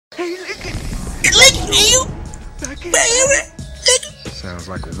Sounds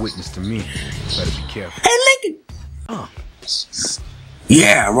like a witness to me. Better be careful. Hey, Lincoln.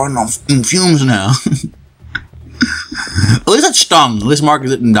 Yeah, running on fumes now. At least that stung. At least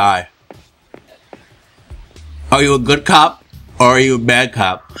Marcus didn't die. Are you a good cop or are you a bad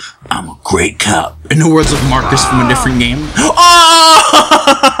cop? I'm a great cop. In the words of Marcus from a different game. Oh!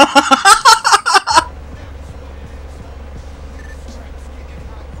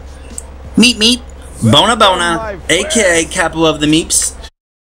 Meep meep. Bona bona. AKA capital of the meeps.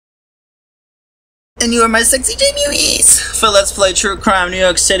 And you are my sexy Jamie-Reese for Let's Play True Crime New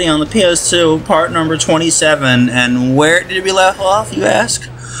York City on the PS2, part number 27. And where did we left off, you ask?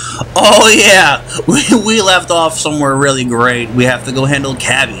 Oh yeah, we left off somewhere really great. We have to go handle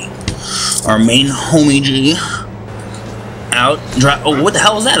Cabby, our main homie G. Oh, what the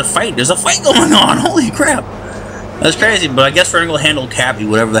hell is that? A fight? There's a fight going on. Holy crap. That's crazy, but I guess we're gonna go handle Cabby,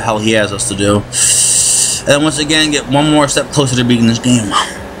 whatever the hell he has us to do. And then once again, get one more step closer to beating this game.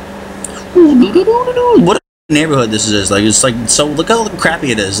 What a neighborhood this is. Like, it's like, so look how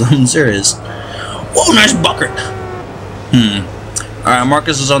crappy it is. I'm serious. Whoa, nice bucket. Alright,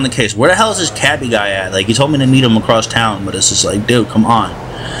 Marcus is on the case. Where the hell is this Cabby guy at? Like, he told me to meet him across town, but it's just like, dude, come on.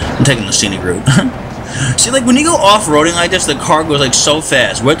 I'm taking the scenic route. See, like, when you go off-roading like this, the car goes, like, so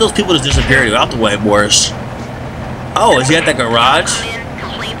fast. Where'd those people just disappear? You're out the way, Boris. Oh, is he at that garage?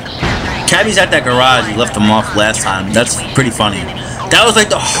 Cabby's at that garage. He left him off last time. That's pretty funny. That was like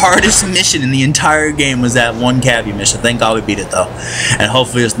the hardest mission in the entire game, was that one Cabby mission. Thank God we beat it though. And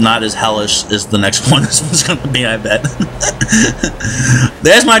hopefully it's not as hellish as the next one. This one's gonna be, I bet.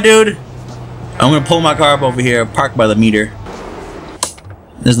 There's my dude. I'm gonna pull my car up over here, park by the meter.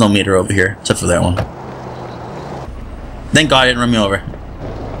 There's no meter over here, except for that one. Thank God I didn't run me over.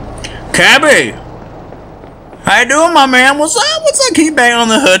 Cabby! How you doing, my man? What's up? What's up? Can you bang on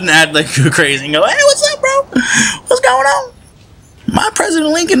the hood and act like you're crazy and go, hey, what's up, bro? What's going on? My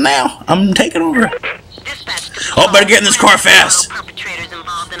President Lincoln now. I'm taking over. Oh, better get in this car fast.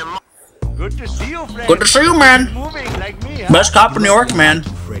 Good to see you, friend. Good to see you, man. Like me, huh? Best cop in New York, man.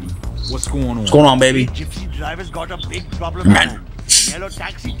 What's going on? What's going on, baby? Gypsy driver's got a big problem, Man. Yellow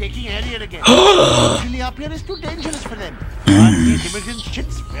taxi taking Harriet again. Usually up here is too dangerous for them. But these immigrant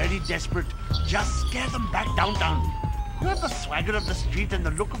shit's very desperate. Just scare them back downtown. You have the swagger of the street and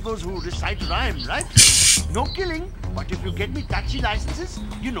the look of those who recite rhymes, right? No killing, but if you get me taxi licenses,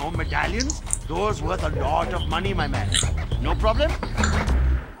 you know, medallions, those worth a lot of money, my man. No problem?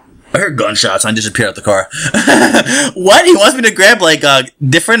 I heard gunshots and I disappeared out the car. What? He wants me to grab, like,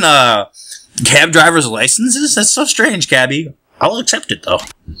 different, cab driver's licenses? That's so strange, Cabby. I'll accept it, though.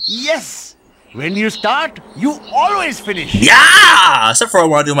 Yes! When you start, you always finish. Yeah! Except for I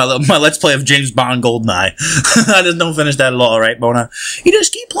want to do my Let's Play of James Bond GoldenEye. I just don't finish that at all, right, Bona? You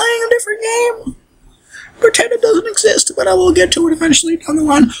just keep playing a different game. Pretend it doesn't exist, but I will get to it eventually down the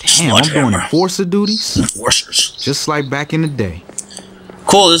line. Damn, I'm doing enforcer duties? Enforcers. Just like back in the day.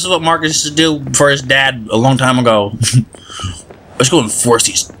 Cool, this is what Marcus used to do for his dad a long time ago. Let's go enforce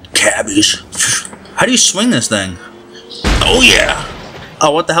these cabbies. How do you swing this thing? Oh, yeah! Oh,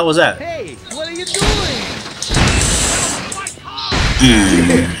 what the hell was that? Hey, what are you doing?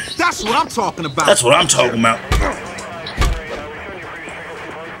 Yeah, that's what I'm talking about. That's what I'm talking about.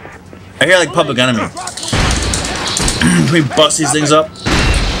 I hear like Public Enemy. Can we bust these things up?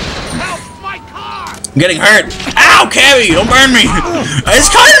 I'm getting hurt. Ow, Cabby! Don't burn me! It's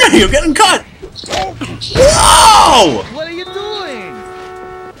cutting me! I'm getting cut! Whoa! What are you doing?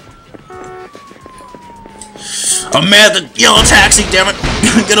 I'm mad at the yellow taxi, damn it!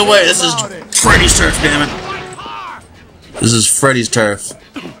 Get away! This is Freddy's turf, damn it! This is Freddy's turf.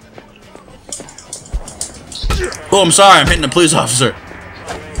 Oh, I'm sorry, I'm hitting a police officer.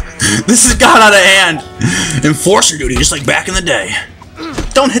 This has got out of hand. Enforcer duty, just like back in the day.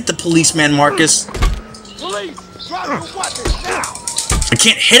 Don't hit the policeman, Marcus. Police, drop your weapons now. I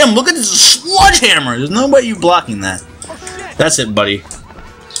can't hit him. Look at this sledgehammer. There's no way you blocking that. That's it, buddy.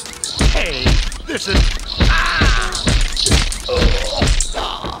 Hey, this is...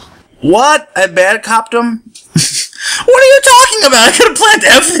 What? I bad copped him? What are you talking about? I could have planted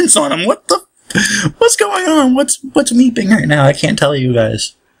evidence on him. What the... What's going on? What's meeping right now? I can't tell you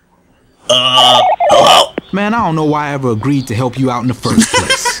guys. Hello? Man, I don't know why I ever agreed to help you out in the first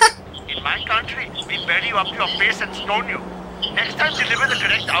place. In my country, we bury you up to your face and stone you. Next time, deliver the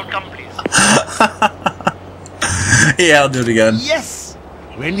correct outcome, please. Yeah, I'll do it again. Yes!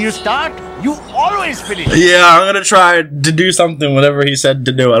 When you start, you always finish. Yeah, I'm gonna try to do something, whatever he said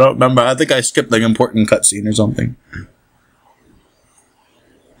to do. I don't remember. I think I skipped like an important cutscene or something.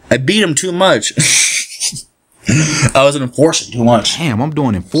 I beat him too much. I was enforcing too much. Damn, I'm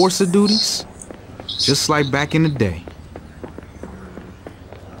doing enforcer duties? just like back in the day.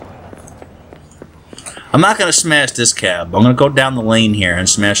 I'm not gonna smash this cab. I'm gonna go down the lane here and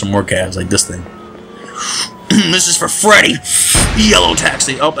smash some more cabs like this thing. This is for Freddy! Yellow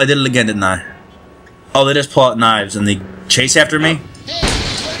taxi! Oh, I did it again, didn't I? Oh, they just pull out knives and they chase after me?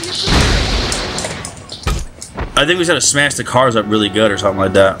 I think we just gotta smash the cars up really good or something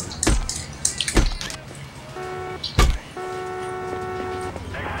like that.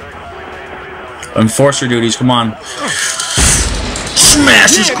 Enforcer duties, come on.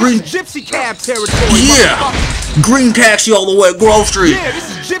 Smash this green gypsy cab territory. Yeah! Green taxi all the way, Grove Street. Yeah,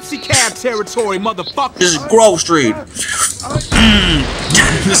 this is gypsy cab territory, motherfucker. This is Grove Street.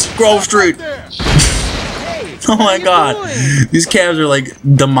 This is Grove Street. Oh my god. These cabs are like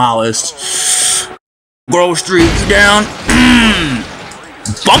demolished. Grove Street, you down?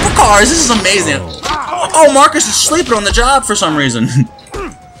 Bumper cars, this is amazing. Oh, Marcus is sleeping on the job for some reason.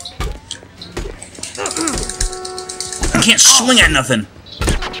 I can't swing at nothing.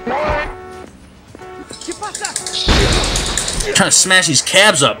 I'm trying to smash these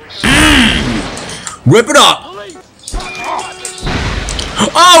cabs up. Rip it up.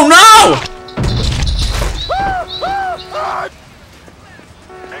 Oh no!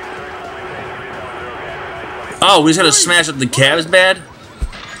 Oh, we just gotta smash up the cabs bad?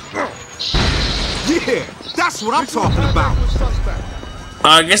 Yeah, that's what I'm talking about.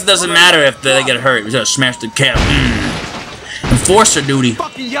 I guess it doesn't matter if they get hurt. We just gotta smash the cab. Enforcer duty.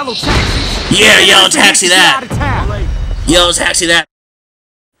 Fucking yellow taxi. Yeah, yellow taxi that. Yellow taxi that.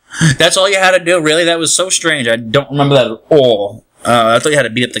 That's all you had to do, really? That was so strange. I don't remember that at all. I thought you had to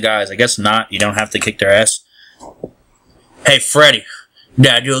beat up the guys. I guess not. You don't have to kick their ass. Hey, Freddy.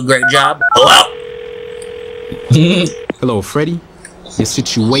 Did I do a great job? Hello? Hello, Freddy. Your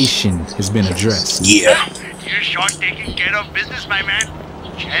situation has been addressed. Yeah. You're sure taking care of business, my man.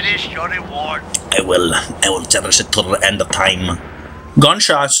 Cherish your reward. I will cherish it till the end of time.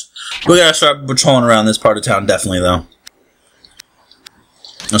 Gunshots. We gotta start patrolling around this part of town, definitely, though.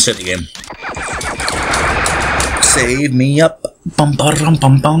 Let's hit the game. Save me up. Bum, ba-dum,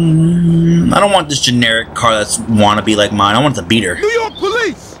 bum, bum. I don't want this generic car that's wannabe like mine. I want the beater. New York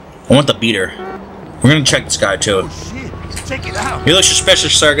Police! I want the beater. We're gonna check this guy, too. Shit, check it out. You look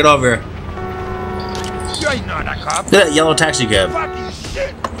suspicious, sir. Get over here. You ain't not a cop. Look at that yellow taxi cab. Fucking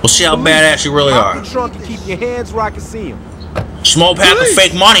shit. We'll see how badass you really are. Pop the trunk and keep your hands where I can see them. Small pack of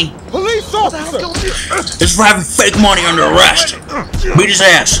fake money. Police officer! It's for having fake money under arrest. Beat his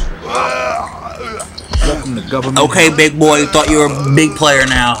ass. Welcome to government. Okay, big boy, you thought you were a big player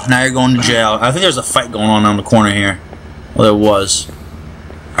now. Now you're going to jail. I think there's a fight going on the corner here. Well, there was.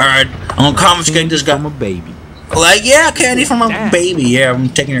 Alright, I'm gonna confiscate this guy. From a baby. Like, yeah, candy from a baby. Yeah, I'm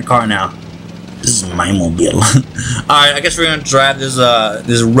taking your car now. This is my mobile. Alright, I guess we're gonna drive this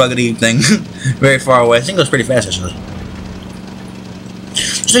this ruggedy thing very far away. I think it goes pretty fast, actually.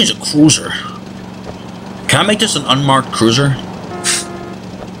 This thing's a cruiser. Can I make this an unmarked cruiser?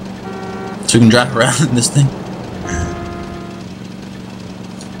 So we can drive around in this thing?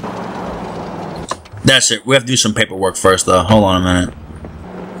 That's it. We have to do some paperwork first, though. Hold on a minute.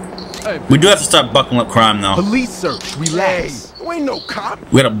 We do have to start buckling up crime, though. Police search. Relax. You ain't no cop.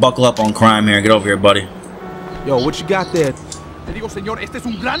 We gotta buckle up on crime here. Get over here, buddy. Yo, what you got there? Te digo, señor, este es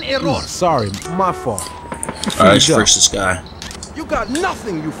un gran error. Oh, sorry, my fault. Alright, let's frisk this guy. You got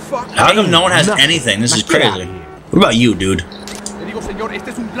nothing, you fuck. How come no one has Nothing. anything? This is Now get out crazy. of here. What about you, dude? Te digo, señor, este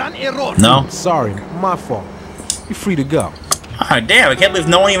es un gran error. No? Sorry, my fault. You're free to go. Alright, damn, I can't believe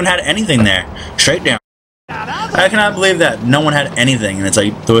no one even had anything there. Straight down. I cannot believe that no one had anything, and it's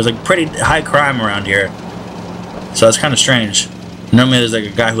like, there was like pretty high crime around here. So that's kind of strange. Normally there's like a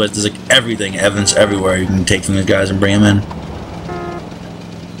guy who has there's like everything, evidence everywhere you can take from these guys and bring them in.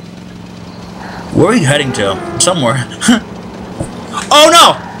 Where are you heading to? Somewhere. Oh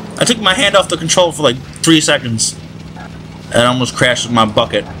no! I took my hand off the control for like 3 seconds. And I almost crashed with my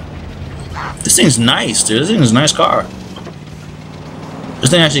bucket. This thing's nice, dude. This thing's a nice car. This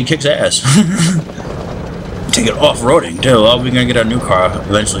thing actually kicks ass. Take it off-roading, too. Oh, we're gonna get our new car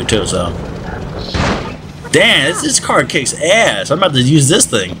eventually, too, so. Damn, this car kicks ass. I'm about to use this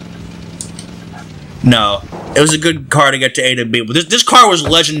thing. No. It was a good car to get to A to B, but this car was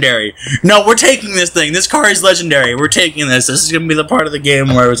legendary. No, we're taking this thing. This car is legendary. We're taking this. This is gonna be the part of the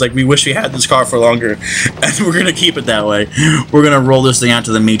game where it's like, we wish we had this car for longer. And we're gonna keep it that way. We're gonna roll this thing out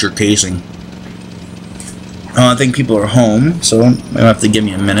to the major casing. I think people are home, so you have to give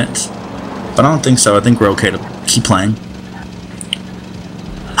me a minute. But I don't think so. I think we're okay to keep playing.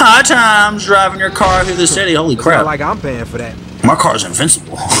 High times driving your car through the city. Holy crap. Not like I'm paying for that. My car's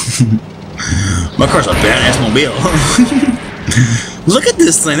invincible. My car's a badass mobile. Look at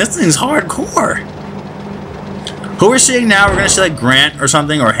this thing. This thing's hardcore. Who we're seeing now, we're gonna see like Grant or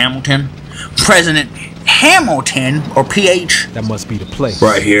something, or Hamilton. President Hamilton, or PH. That must be the place.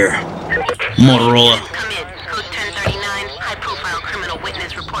 Right here. Motorola. Come in. Code 1039. High-profile criminal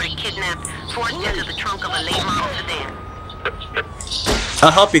witness reported kidnapped, forced into the trunk of a late model sedan. I'll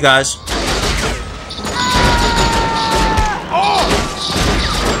help you guys.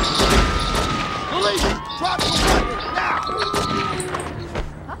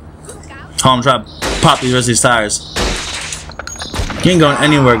 Oh, I'm trying to pop these rest of these tires. You ain't going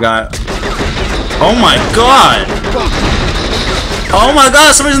anywhere, guy. Oh my god! Oh my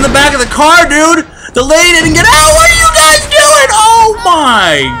god, somebody's in the back of the car, dude! The lady didn't get out! What are you guys doing? Oh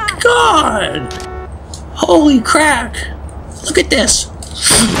my god! Holy crack! Look at this!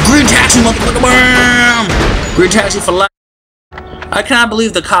 Green taxi, motherfucker! Bam! Green taxi for life. I cannot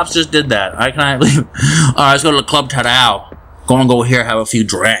believe the cops just did that. I cannot believe. Alright, let's go to the Club Tadao. Gonna go here, have a few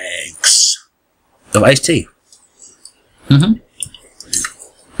drinks of iced tea.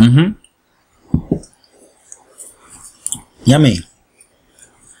 Yummy.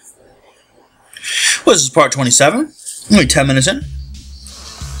 What is this, part 27? Only 10 minutes in.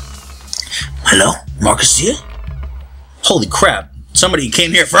 Hello? Marcus here? Holy crap. Somebody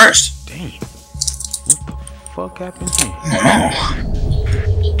came here first. Damn. What the fuck happened here?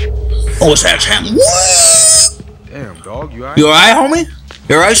 Oh, what's that, champ? What? Damn, dog, you alright? You alright, homie?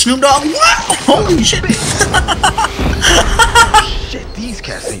 You alright, Snoopdogg? What? Holy shit. Shit, these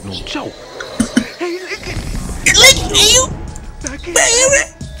cats ain't no joke. Hey, look at You?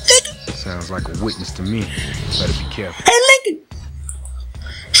 Sounds like a witness to me. Better be careful. Hey, Lincoln.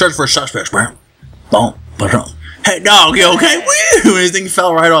 Search for suspects, man. Boom. Hey, dog, you okay? Woo! His thing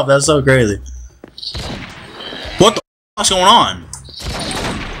fell right off. That's so crazy. What the fuck's going on?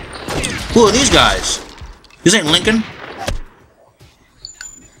 Who are these guys? This ain't Lincoln.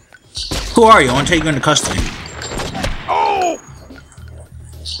 Who are you? I want to take you into custody. Oh!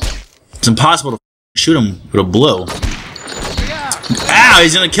 It's impossible to shoot him with a blow. Ow,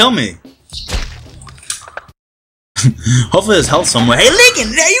 he's gonna kill me. Hopefully there's health somewhere. Hey,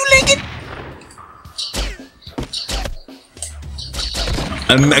 Lincoln! Are you Lincoln?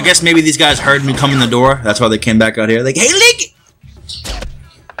 I guess maybe these guys heard me come in the door. That's why they came back out here. Like, hey, Lincoln!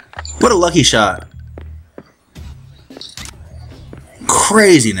 What a lucky shot.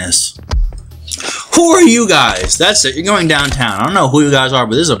 Craziness. Who are you guys? That's it. You're going downtown. I don't know who you guys are,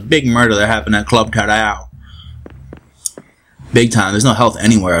 but this is a big murder that happened at Club Tadao. Big time. There's no health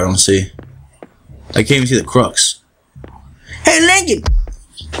anywhere, I don't see. I can't even see the crooks. Hey, Lincoln!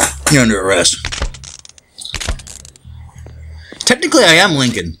 You're under arrest. Technically, I am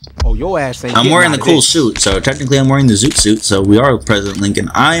Lincoln. Oh, your ass ain't. I'm wearing the cool suit, so technically I'm wearing the zoot suit, so we are President Lincoln.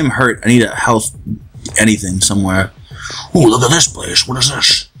 I am hurt. I need a health anything somewhere. Oh, look at this place. What is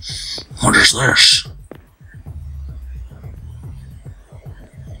this? What is this?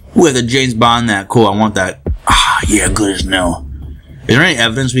 Ooh, the James Bond that. Cool, I want that. Ah, yeah, good as no. Is there any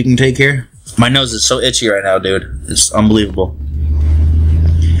evidence we can take here? My nose is so itchy right now, dude. It's unbelievable.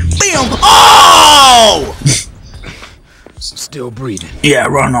 Bam! Oh! Still breathing. Yeah,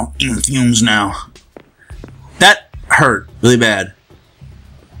 running on fumes now. That hurt really bad.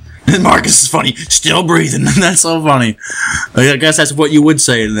 And Marcus is funny. Still breathing. That's so funny. I guess that's what you would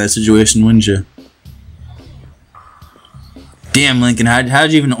say in that situation, wouldn't you? Damn, Lincoln.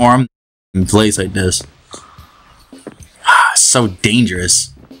 How'd you even arm in place like this? So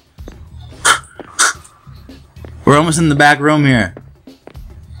dangerous. We're almost in the back room here.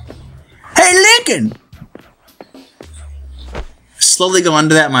 Hey, Lincoln! Slowly go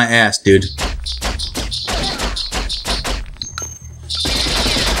under that my ass, dude.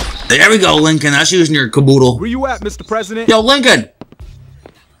 There we go, Lincoln. That's using your caboodle. Where you at, Mr. President? Yo, Lincoln!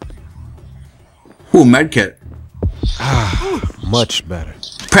 Ooh, medkit. Much better.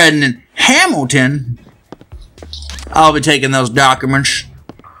 President Hamilton. I'll be taking those documents.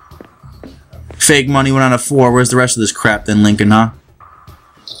 Fake money went on a 4. Where's the rest of this crap then, Lincoln, huh?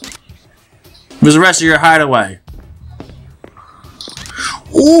 Where's the rest of your hideaway?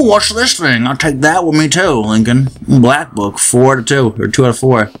 Ooh, what's this thing? I'll take that with me too, Lincoln. Black book, 4 out of 2, or 2 out of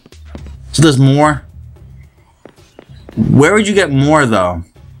 4. So there's more? Where would you get more, though?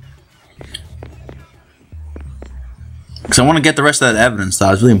 Because I want to get the rest of that evidence,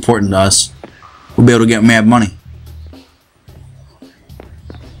 though. It's really important to us. We'll be able to get mad money.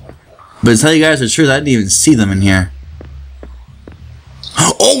 But to tell you guys the truth, I didn't even see them in here.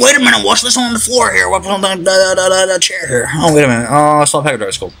 Oh, wait a minute. What's this on the floor here? What's on the chair here? Oh, wait a minute. Oh, it's not package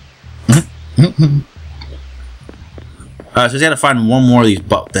drive school. So he's got to find one more of these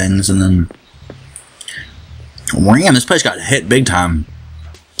butt things, and then... Damn, this place got hit big time.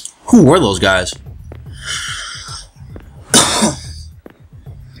 Who were those guys?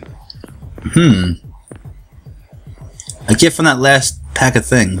 I can't find that last pack of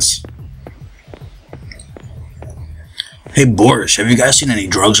things. Hey, Boris, have you guys seen any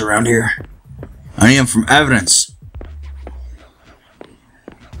drugs around here? I need them from evidence.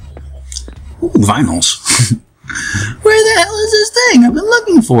 Ooh, vinyls. Where the hell is this thing? I've been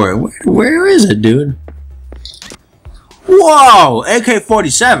looking for it. Where is it, dude? Whoa!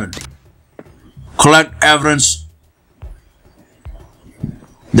 AK-47. Collect evidence.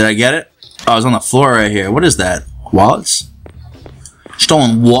 Did I get it? Oh, it's on the floor right here. What is that? Wallets?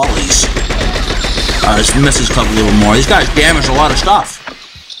 Stolen wallies. Let's mess this club a little more. These guys damaged a lot of stuff.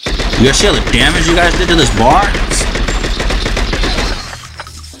 You guys see all the damage you guys did to this bar?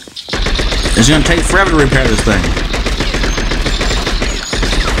 It's gonna take forever to repair this thing.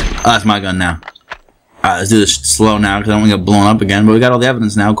 Oh, that's my gun now. Alright, let's do this slow now because I don't want to get blown up again. But we got all the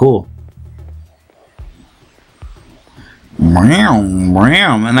evidence now. Cool.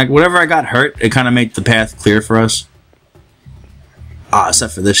 And like whatever I got hurt, it kind of made the path clear for us. Ah,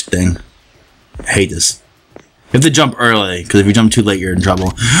 except for this thing. I hate this. You have to jump early, because if you jump too late, you're in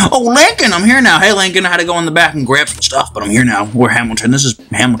trouble. Oh, Lincoln, I'm here now. Hey, Lincoln, I had to go in the back and grab some stuff, but I'm here now. We're Hamilton. This is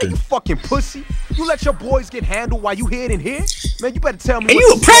Hamilton. You fucking pussy. You let your boys get handled while you hid in here? Man, you better tell me Are what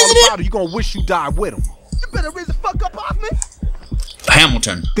you a this is all president? about or you gonna wish you died with him. You better raise the fuck up off me.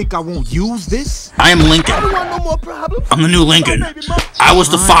 Hamilton. Think I won't use this? I am Lincoln. I don't want no more problems. I'm the new Lincoln. I was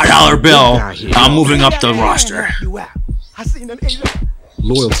the $5 bill. I'm moving up the roster. I seen an agent.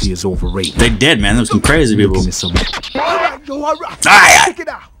 Loyalty is overrated. They did, man. There was some crazy people. Alright, yo, alright. Aye. Check it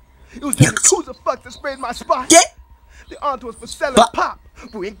out. It was that who's the fuck that sprayed my spot. Yeah. They onto us for selling pop.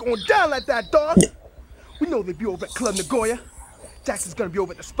 We ain't going down like that, dog. We know they be over at Club Nagoya. Jackson's gonna be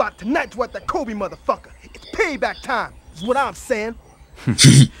over at the spot tonight to watch that Kobe motherfucker. It's payback time, is what I'm saying.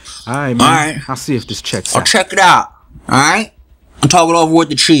 Alright, man. Alright. I'll see if this checks I'll out. check it out. Alright? I'll talk it over with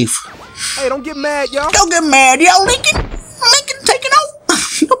the chief. Hey, don't get mad, y'all. Don't get mad, yo, Lincoln. Lincoln, take it over.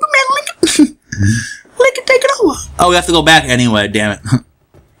 Don't be mad, Lincoln. Lincoln, take it over. Oh, we have to go back anyway, damn it.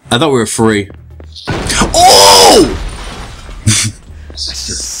 I thought we were free. Oh! That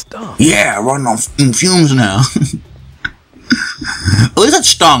shit stung. Yeah, running on fumes now. At least it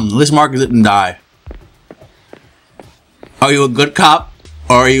stung. At least Marcus didn't die. Are you a good cop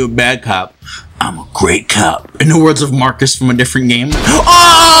or are you a bad cop? I'm a great cop. In the words of Marcus from a different game.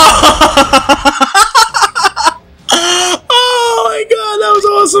 Oh! Oh my god, that was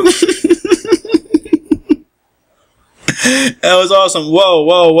awesome. That was awesome. Whoa,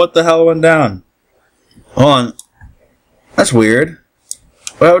 whoa, what the hell went down? Hold on. That's weird.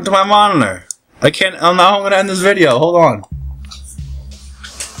 What happened to my monitor? I can't. Oh, now I'm gonna end this video. Hold on.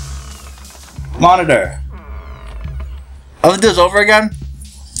 Monitor. I'll do this over again?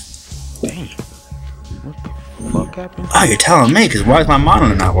 Damn. What the fuck happened? Oh, you're telling me, because why is my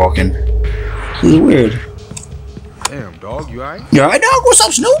monitor not working? This is weird. Damn, dog, you alright? You alright, dog? What's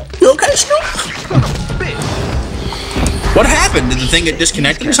up, Snoop? You okay, Snoop? Son of a bitch. What happened? Did the thing get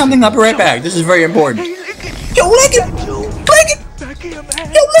disconnected or something? I'll be right back. This is very important. Yo, Lincoln! Lincoln!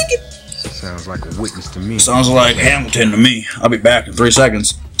 Yo, Lincoln! Sounds like a witness to me. Sounds like Hamilton to me. I'll be back in 3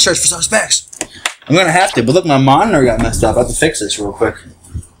 seconds. Search for suspects. I'm gonna have to, but look, my monitor got messed up. I have to fix this real quick.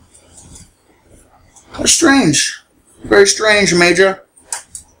 That's strange. Very strange, Major.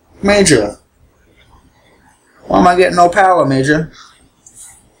 Major. Why am I getting no power, Major?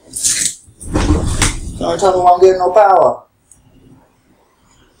 Don't tell me why I'm getting no power.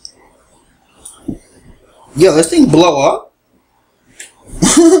 Yo, this thing blow up?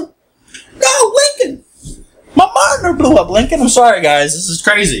 No, Lincoln! My monitor blew up, Lincoln. I'm sorry, guys. This is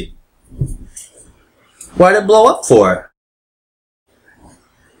crazy. Why did it blow up for?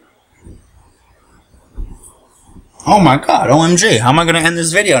 Oh my god, OMG. How am I going to end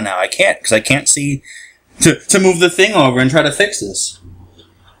this video now? I can't, because I can't see to move the thing over and try to fix this.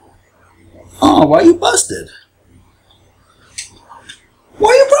 Oh, why you busted?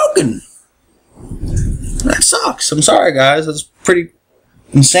 Why you broken? That sucks. I'm sorry, guys. That's pretty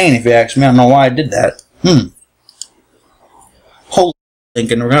insane if you ask me. I don't know why I did that. Holy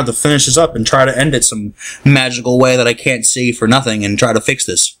Lincoln, we're going to have to finish this up and try to end it some magical way that I can't see for nothing and try to fix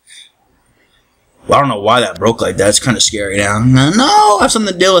this. Well, I don't know why that broke like that. It's kind of scary now. No, I have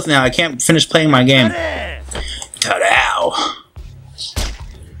something to deal with now. I can't finish playing my game. Ta-dow.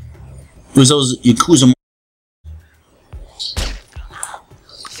 Who's those Yakuza?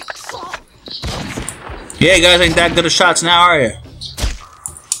 Yeah, you guys ain't that good at shots now, are you?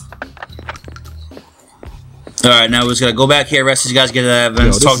 Alright, now we're just gonna go back here, rest of you guys get that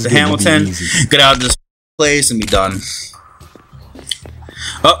evidence, talk to Hamilton, get out of this place, and be done.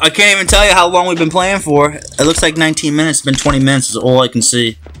 Oh, I can't even tell you how long we've been playing for. It looks like 19 minutes. It's been 20 minutes is all I can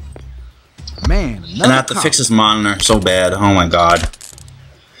see. Man, and I have to fix this monitor so bad. Oh my god.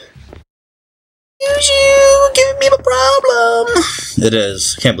 You giving me a problem. It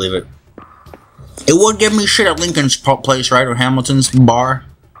is. Can't believe it. It would give me shit at Lincoln's place, right? Or Hamilton's bar.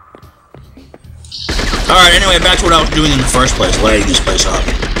 Alright, anyway, back to what I was doing in the first place. Lighting this place up.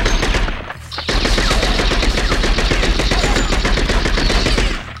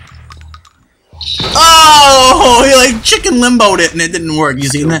 Oh! He like chicken limboed it and it didn't work. You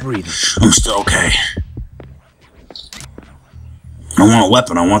see that? I'm still okay. I don't want a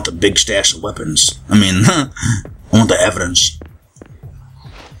weapon. I want the big stash of weapons. I mean, I want the evidence.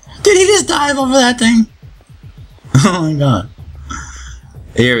 Did he just dive over that thing? Oh my god.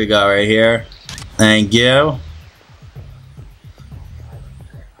 Here we go, right here. Thank you.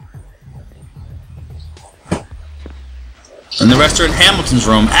 And the rest are in Hamilton's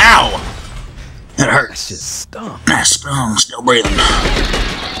room. Ow! That hurt. That shit stunk. That stung. Still breathing.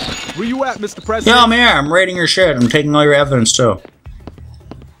 Where you at, Mr. President? Yeah, I'm here. I'm raiding your shit. I'm taking all your evidence, too.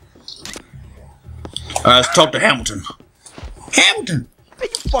 Let's talk to Hamilton. Hamilton! Hey,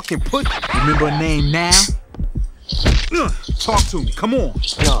 you fucking put. Remember a name now? Talk to me. Come on.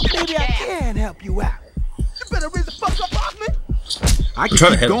 Maybe I can help you out. You better raise the fuck up off me. I can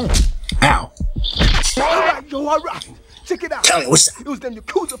trying to keep hit going. Ow. Alright, yo, alright. Check it out. Tell me, what's that? It was them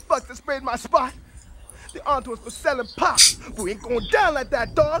Yakuza fucks that sprayed my spot. They're onto us for selling pop. But we ain't going down like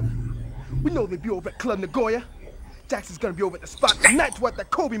that, dog. We know they be over at Club Nagoya. Jackson's gonna be over at the spot tonight to what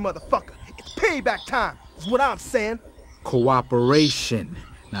that Kobe motherfucker. It's payback time, is what I'm saying. Cooperation.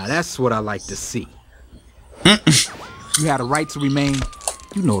 Now that's what I like to see. You had a right to remain.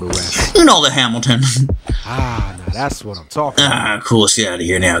 You know the rest. You know the Hamilton. Ah, now that's what I'm talking about. Ah, cool. Let's get out of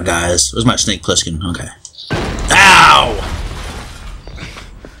here now, guys. Where's my snake Plissken? Okay. Ow!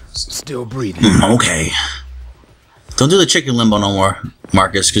 Still breathing. Okay. Don't do the chicken limbo no more,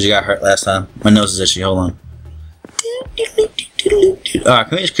 Marcus, because you got hurt last time. My nose is itchy. Hold on. Alright,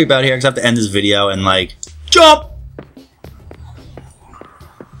 can we just creep out here? Because I have to end this video and, like, jump!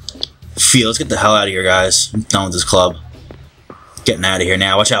 Let's get the hell out of here, guys. I'm done with this club. Getting out of here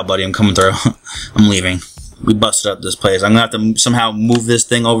now. Watch out, buddy. I'm coming through. I'm leaving. We busted up this place. I'm gonna have to somehow move this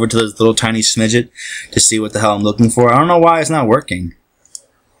thing over to this little tiny smidget to see what the hell I'm looking for. I don't know why it's not working.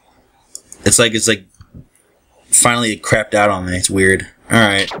 It's like finally it crapped out on me. It's weird.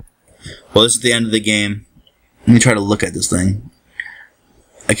 Alright. Well, this is the end of the game. Let me try to look at this thing.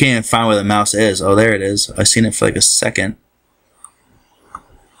 I can't even find where the mouse is. Oh, there it is. I've seen it for like a second.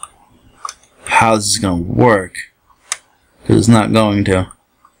 How is this gonna work? Because it's not going to.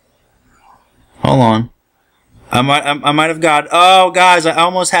 Hold on. I might have got. Oh, guys, I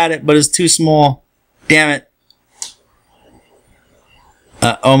almost had it, but it's too small. Damn it.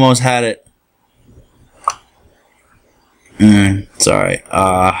 I almost had it. It's alright.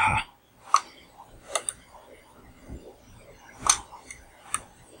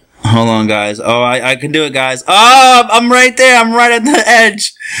 Hold on, guys. Oh, I can do it, guys. Oh, I'm right there. I'm right at the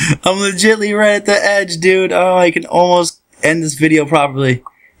edge. I'm legitly right at the edge, dude. Oh, I can almost end this video properly.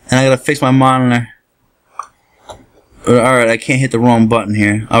 And I gotta fix my monitor. Alright, I can't hit the wrong button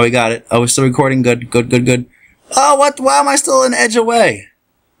here. Oh, we got it. Oh, we're still recording. Good, good, good, good. Oh, what? Why am I still an edge away?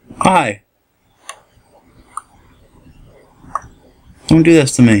 Why? Don't do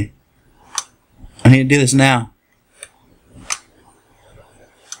this to me. I need to do this now.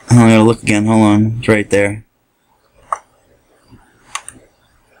 Oh, I gotta look again. Hold on. It's right there.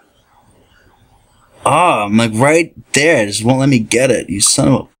 Oh, I'm like right there. It just won't let me get it. You son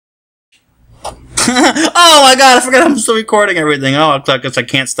of a... Oh my god, I forgot I'm still recording everything. Oh, I guess I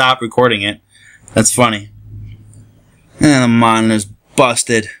can't stop recording it. That's funny. And the monitor's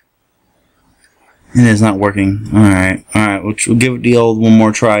busted. It is not working. Alright, alright. We'll give it the old one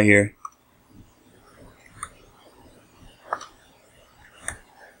more try here.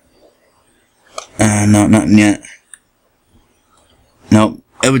 No, nothing yet. Nope.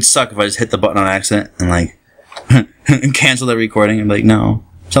 It would suck if I just hit the button on accident and like cancel the recording and be like, no.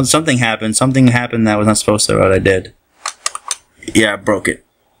 Something happened. Something happened that was not supposed to, but I did. Yeah, I broke it.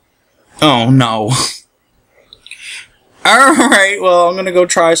 Oh no. Alright, well, I'm gonna go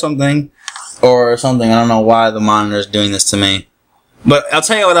try something. Or something. I don't know why the monitor is doing this to me. But I'll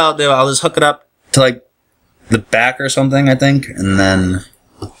tell you what I'll do. I'll just hook it up to like the back or something, I think. And then...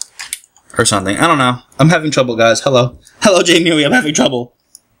 or something. I don't know. I'm having trouble, guys. Hello. Hello, Jamie. I'm having trouble.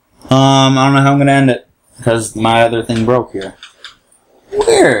 I don't know how I'm gonna end it. Because my other thing broke here.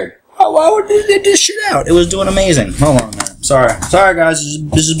 Weird. Why would it get this shit out? It was doing amazing. Hold on a minute. Sorry. Sorry, guys.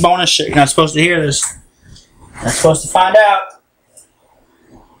 This is bonus shit. You're not supposed to hear this. You're not supposed to find out.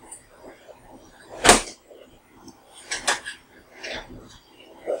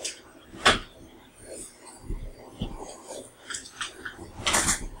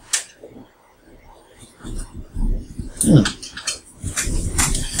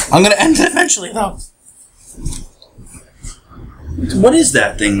 I'm gonna end it eventually, though. What is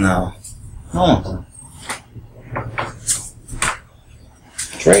that thing, though? Oh.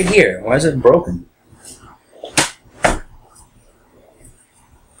 It's right here. Why is it broken?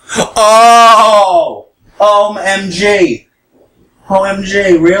 Oh! OMG!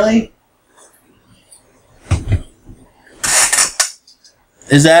 OMG, really?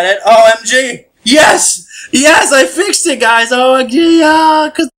 Is that it? OMG! Yes! Yes, I fixed it, guys! OMG,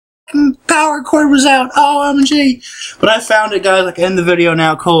 because the power cord was out. OMG! But I found it, guys. I can end the video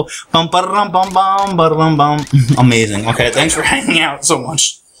now. Cool. Bum, ba-da-dum, bum, bum, ba-da-dum, bum. Amazing. Okay, thanks for hanging out so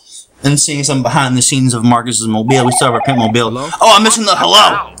much. And seeing some behind the scenes of Marcus's mobile. We still have our pimp mobile. Hello? Oh, I'm missing the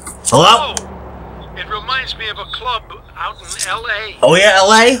hello! Hello? It reminds me of a club out in L.A. Oh, yeah,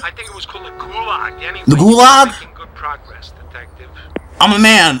 L.A.? I think it was called the Gulag. Anyway, The Gulag? Making good progress, detective. I'm a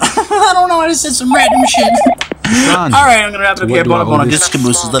man. I don't know. I just said some random shit. Alright, I'm gonna wrap it up here. Bona, this is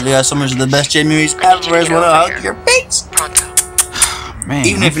Cabooses. Love you guys so much. The best J movies ever. I just wanna hug your face. Man,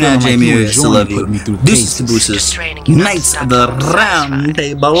 Even if you're not J movies, I still love you. Deuces Cabooses. Knights of the Round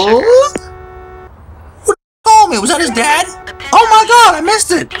Table. Who called me? Was that his dad? Oh my god, I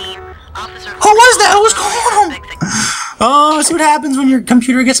missed it. Who was that? Who was calling him? Oh, see what happens when your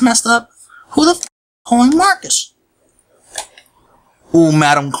computer gets messed up. Who the f calling Marcus? Ooh,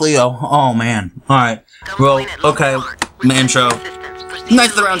 Madam Cleo. Oh, man. Alright. Well, okay. The intro.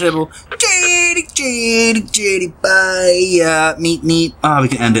 Knights of the Round Table. JD, bye. Meet. Ah, we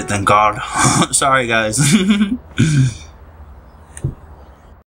can end it, thank God. Sorry, guys.